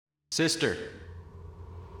Sister,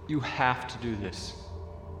 you have to do this.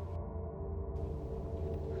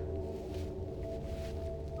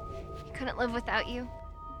 He couldn't live without you.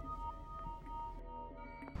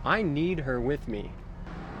 I need her with me.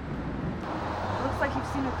 Looks like you've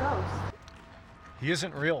seen a ghost. He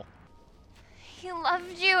isn't real. He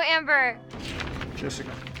loved you, Amber.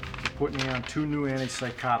 Jessica, put me on 2 new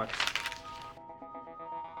antipsychotics.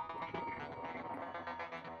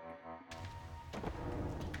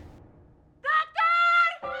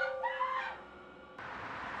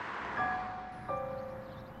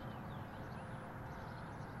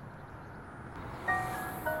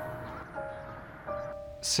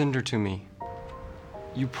 Send her to me.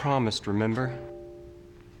 You promised, remember?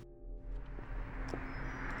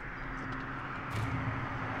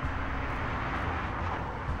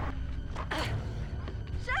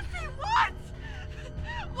 Jesse, what?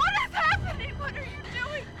 What is happening? What are you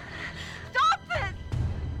doing? Stop this!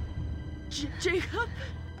 Jacob?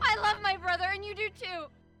 I love my brother, and you do too.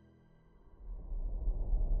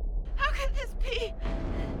 How can this be?